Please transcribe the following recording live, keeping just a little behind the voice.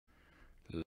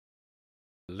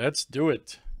Let's do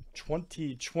it.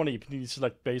 2020 Panini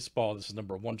Select Baseball. This is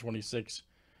number 126.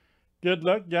 Good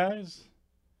luck, guys.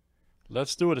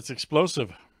 Let's do it. It's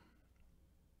explosive.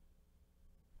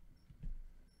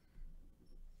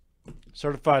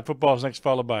 Certified football is next,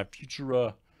 followed by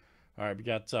Futura. All right, we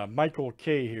got Michael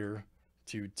K here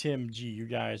to Tim G. You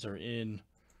guys are in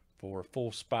for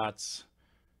full spots.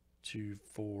 2,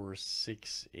 4,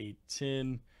 6, 8,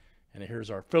 10. And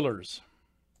here's our fillers.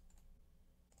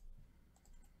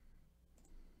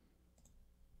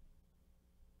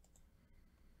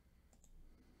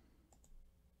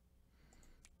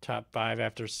 Top 5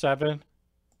 after 7.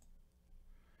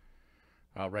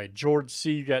 All right, George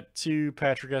C, you got 2,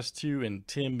 Patrick S 2, and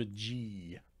Tim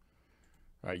G.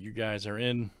 All right, you guys are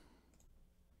in.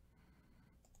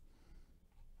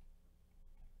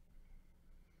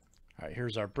 All right,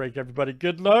 here's our break, everybody.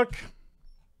 Good luck.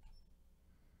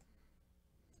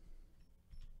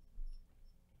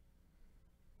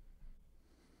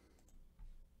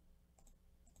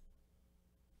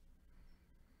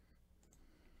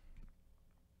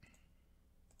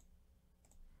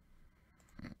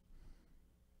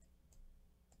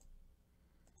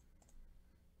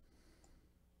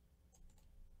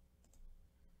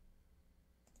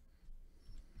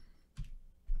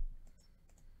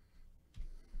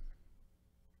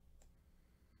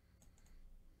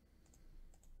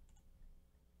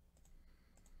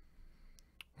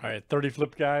 All right, 30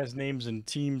 flip, guys. Names and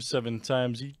teams 7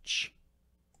 times each.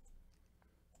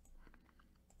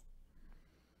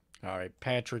 All right,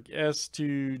 Patrick S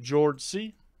to George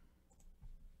C.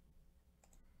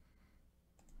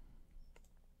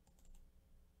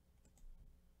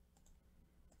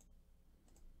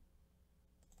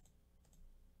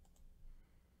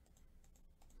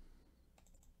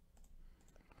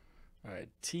 All right,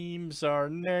 teams are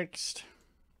next.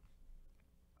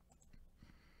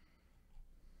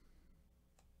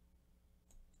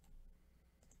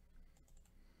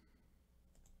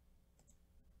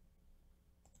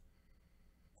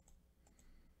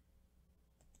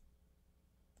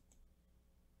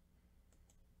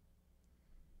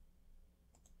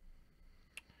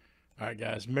 All right,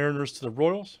 guys, Mariners to the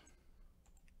Royals.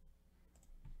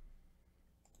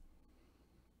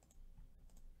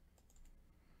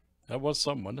 That was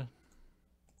something, wasn't it?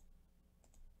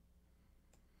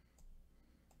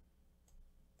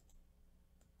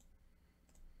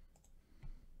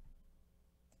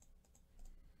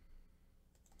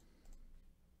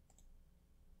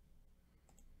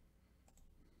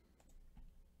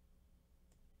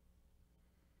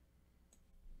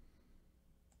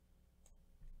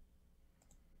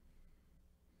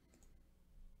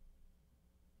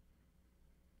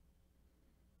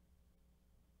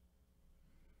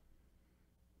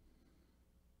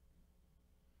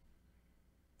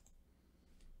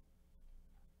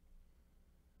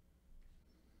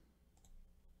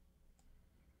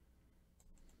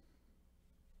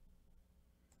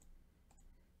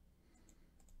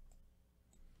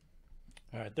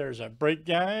 All right, there's our break,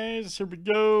 guys. Here we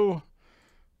go.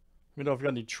 Let me know if you got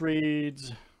any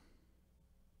trades.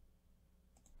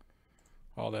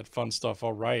 All that fun stuff.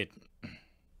 All right.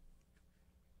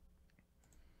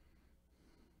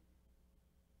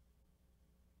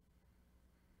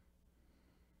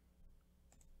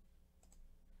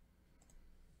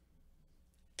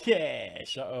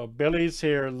 Cash. Uh-oh, Billy's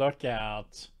here. Look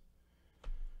out.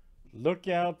 Look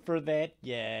out for that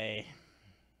guy.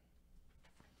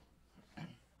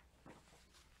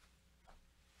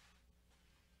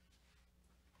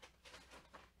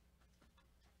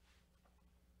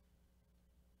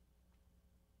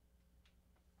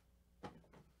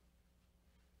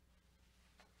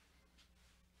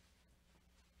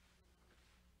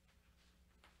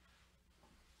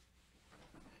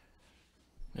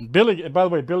 And Billy, by the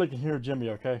way, Billy can hear Jimmy,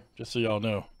 okay? Just so y'all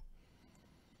know.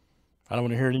 I don't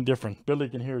want to hear anything different. Billy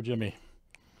can hear Jimmy.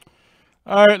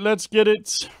 All right, let's get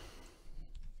it.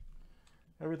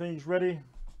 Everything's ready.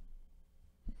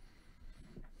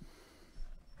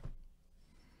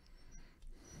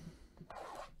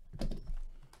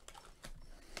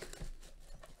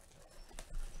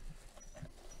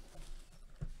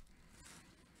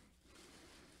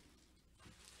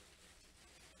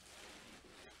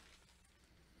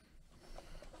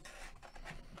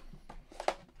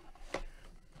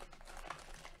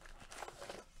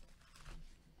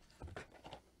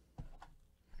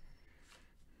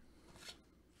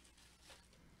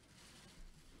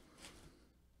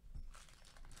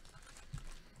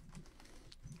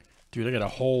 Dude, I got a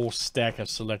whole stack of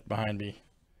Select behind me.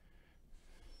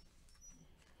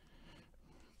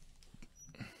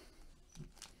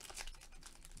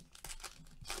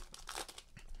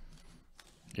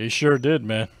 He sure did,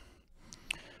 man.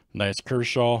 Nice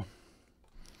Kershaw.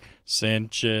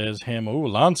 Sanchez, Hamill. Ooh,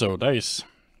 Alonso, nice.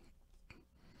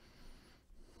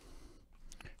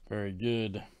 Very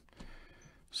good.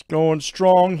 It's going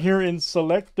strong here in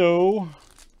Selecto.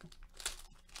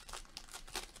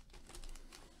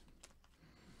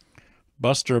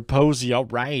 Buster Posey, all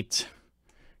right.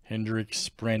 Hendricks,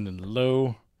 Brandon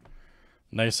Lowe.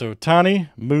 Nice Ohtani.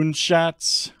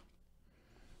 Moonshots.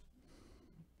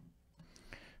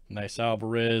 Nice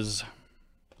Alvarez.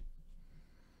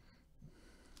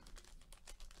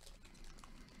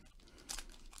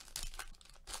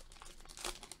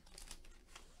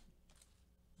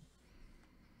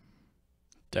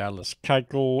 Dallas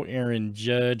Keuchel, Aaron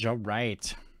Judge, all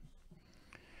right.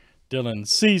 Dylan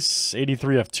Cease,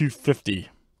 83 of 250.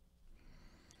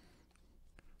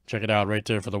 Check it out right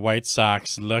there for the White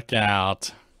Sox. Look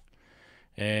out.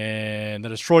 And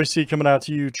that is Troy C coming out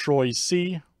to you, Troy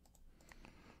C.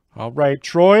 All right,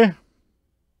 Troy.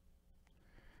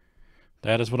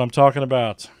 That is what I'm talking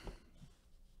about.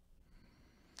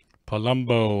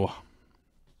 Palumbo.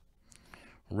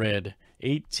 Red.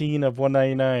 18 of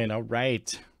 199. All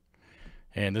right.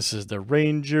 And this is the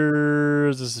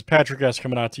Rangers. This is Patrick S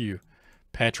coming out to you.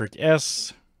 Patrick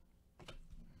S.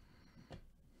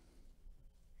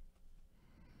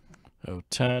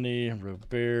 Ohtani.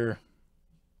 Robert.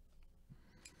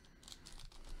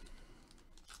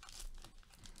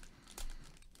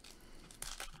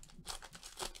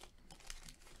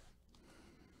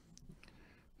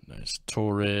 Nice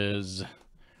Torres.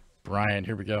 Bryant.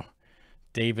 Here we go.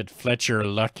 David Fletcher,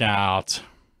 look out.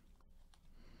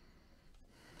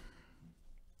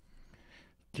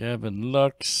 Gavin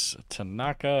Lux,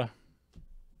 Tanaka.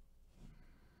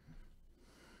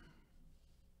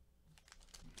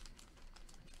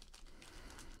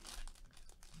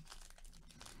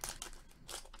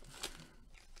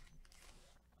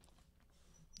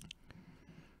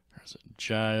 There's a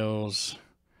Giles.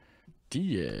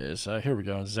 Diaz. Here we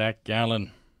go. Zach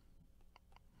Gallen.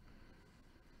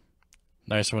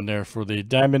 Nice one there for the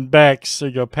Diamondbacks. There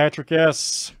you go, Patrick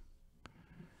S.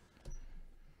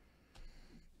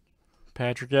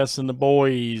 Patrick S and the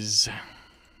boys.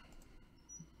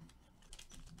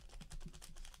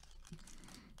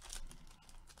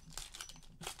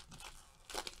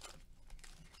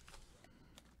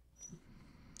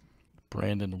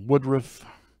 Brandon Woodruff.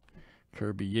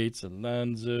 Kirby Yates,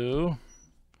 Alonso.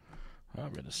 Oh,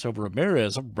 we got a Silver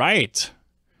Ramirez. All right.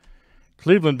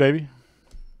 Cleveland, baby.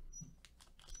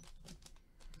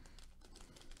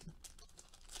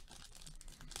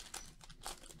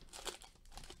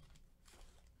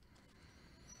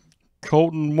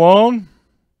 Colton Wong.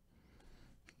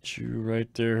 Two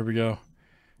right there. Here we go.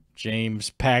 James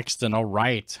Paxton. All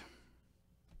right.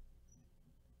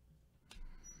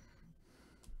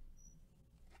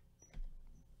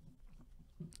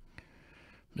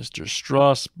 Mr.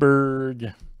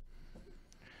 Strasburg.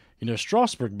 You know,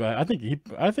 Strasburg, but I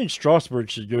think Strasburg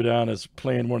should go down as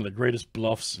playing one of the greatest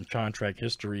bluffs in contract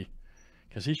history,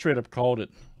 because he straight up called it.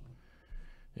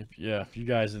 If you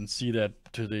guys didn't see that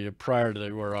prior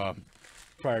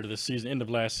to the season, end of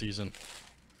last season,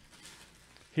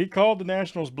 he called the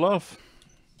Nationals bluff.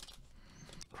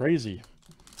 Crazy.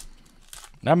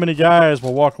 Not many guys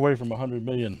will walk away from $100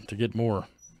 million to get more,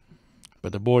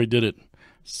 but the boy did it.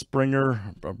 Springer,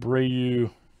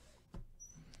 Abreu.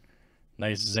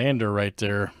 Nice Xander right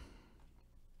there.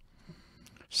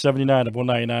 79 of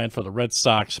 199 for the Red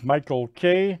Sox. Michael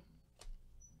K.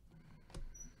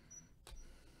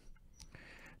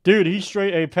 Dude, he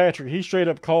straight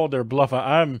up called their bluff.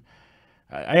 I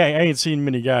ain't seen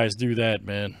many guys do that,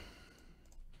 man.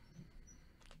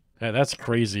 Yeah, that's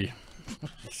crazy.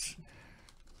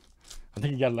 I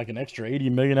think he got like an extra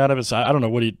 $80 million out of it. So I don't know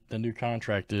what the new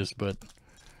contract is, but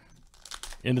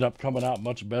ended up coming out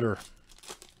much better.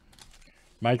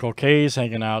 Michael K's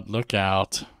hanging out. Look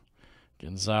out.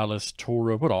 Gonzalez,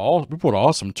 Toro. We put an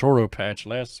awesome Toro patch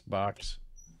last box.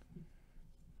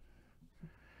 Here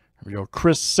we go.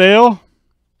 Chris Sale.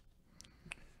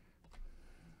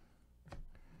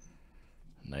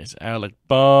 Nice Alec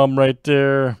Baum right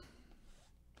there.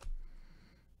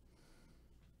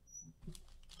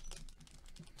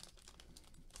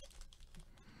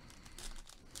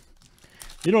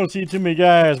 You don't see too many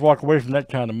guys walk away from that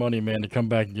kind of money, man, to come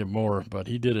back and get more, but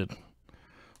he did it.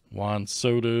 Juan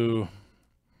Soto.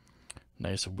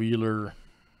 Nice Wheeler.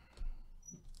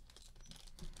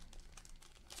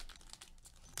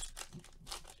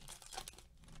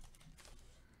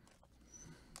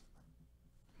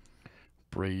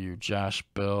 Abreu, Josh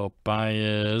Bell,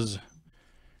 Baez. Here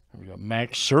we go.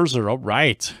 Max Scherzer. All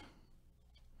right.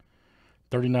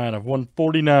 39 of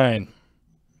 149.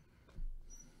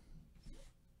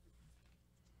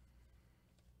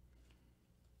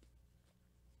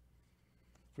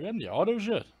 We got any autos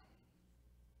yet?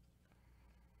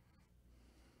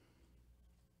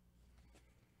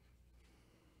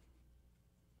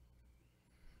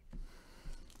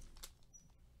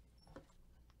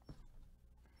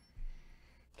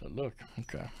 To look.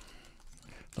 Okay.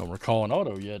 Don't recall an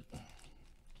auto yet.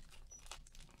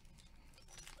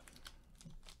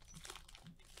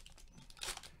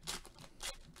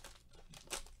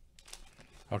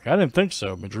 Okay, I didn't think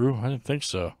so, Madrew. I didn't think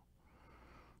so.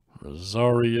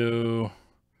 Rosario,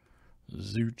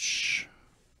 Zuch,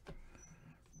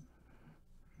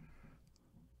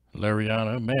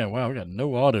 Lariano. Man, wow, we got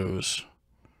no autos.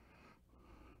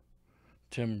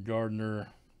 Tim Gardner.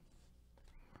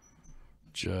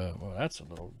 Well, that's a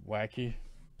little wacky.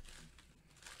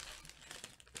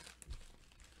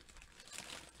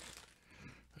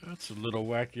 That's a little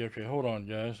wacky. Okay, hold on,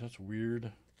 guys. That's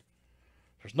weird.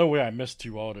 There's no way I missed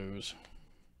 2 autos.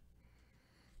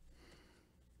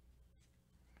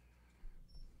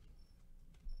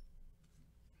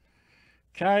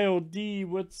 Kyle D,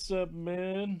 what's up,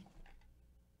 man?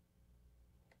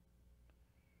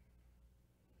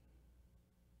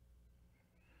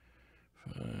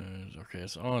 Okay,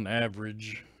 it's on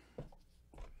average.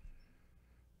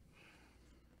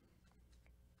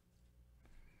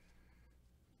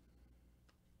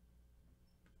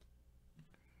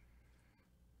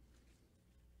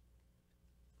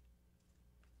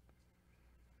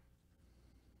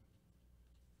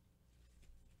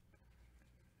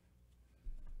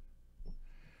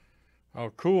 Oh,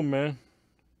 cool, man.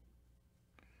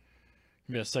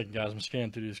 Give me a second, guys. I'm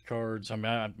scanning through these cards. I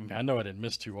mean, I know I didn't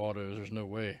miss 2 autos. There's no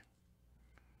way.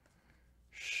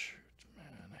 Shoot, man.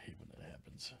 I hate when that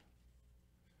happens.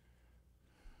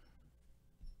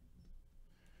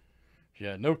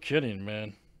 Yeah, no kidding,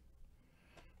 man.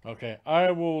 Okay,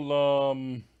 I will,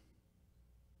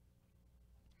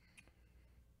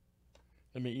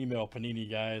 let me email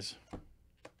Panini, guys.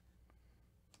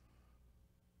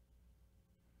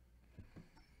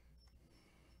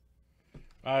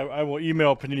 I will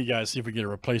email Panini, guys, see if we get a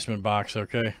replacement box,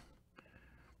 okay?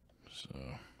 So,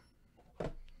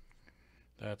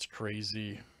 that's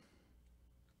crazy.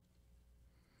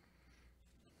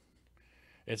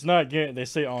 It's not getting, they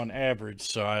say on average,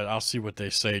 so I'll see what they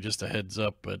say, just a heads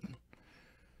up, but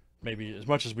maybe as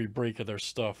much as we break of their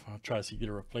stuff, I'll try to see get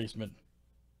a replacement.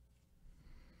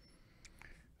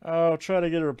 I'll try to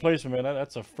get a replacement, man.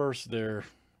 That's a first there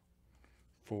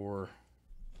for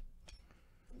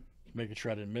making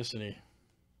sure I didn't miss any.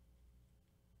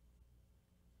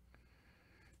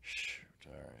 Shoot,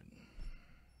 all right.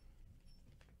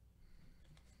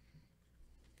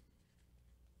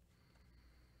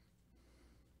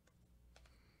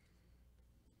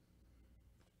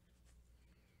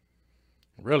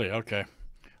 Really? Okay.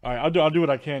 All right, I'll do what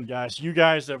I can, guys. You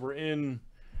guys that were in,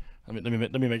 let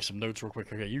me make some notes real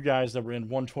quick. Okay, you guys that were in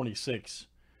 126,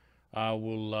 I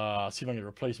will see if I can get a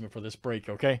replacement for this break.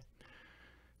 Okay.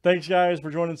 Thanks, guys,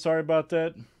 for joining. Sorry about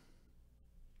that.